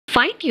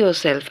Find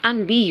yourself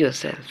and be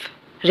yourself.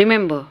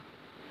 Remember,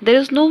 there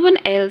is no one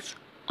else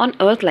on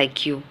earth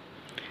like you.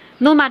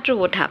 No matter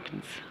what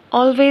happens,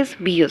 always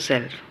be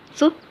yourself.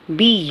 So,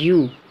 be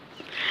you.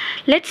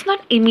 Let's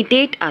not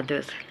imitate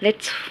others.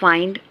 Let's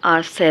find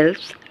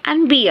ourselves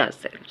and be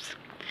ourselves.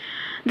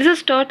 This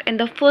is taught in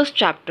the first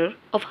chapter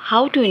of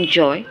how to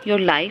enjoy your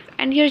life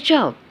and your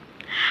job.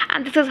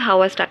 And this is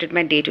how I started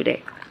my day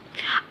today.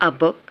 A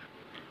book,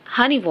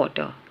 honey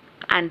water,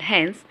 and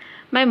hence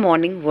my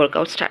morning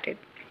workout started.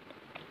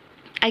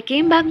 I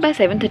came back by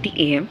 7:30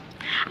 am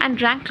and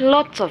drank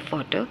lots of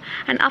water,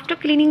 and after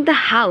cleaning the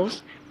house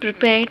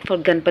prepared for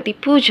Ganpati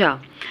Puja,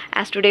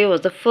 as today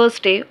was the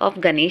first day of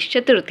Ganesh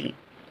Chaturthi,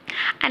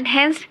 and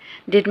hence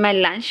did my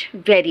lunch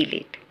very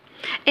late.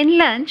 In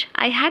lunch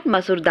I had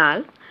masoor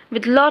dal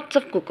with lots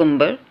of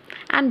cucumber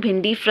and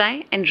bhindi fry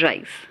and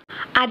rice.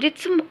 I did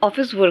some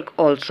office work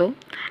also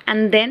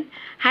and then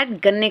had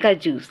ganne ka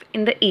juice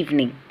in the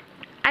evening.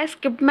 I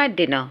skipped my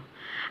dinner,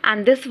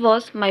 and this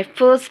was my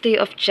first day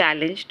of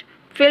challenge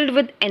filled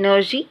with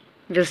energy,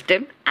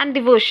 wisdom, and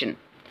devotion.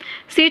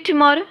 See you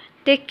tomorrow.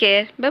 Take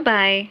care. Bye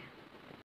bye.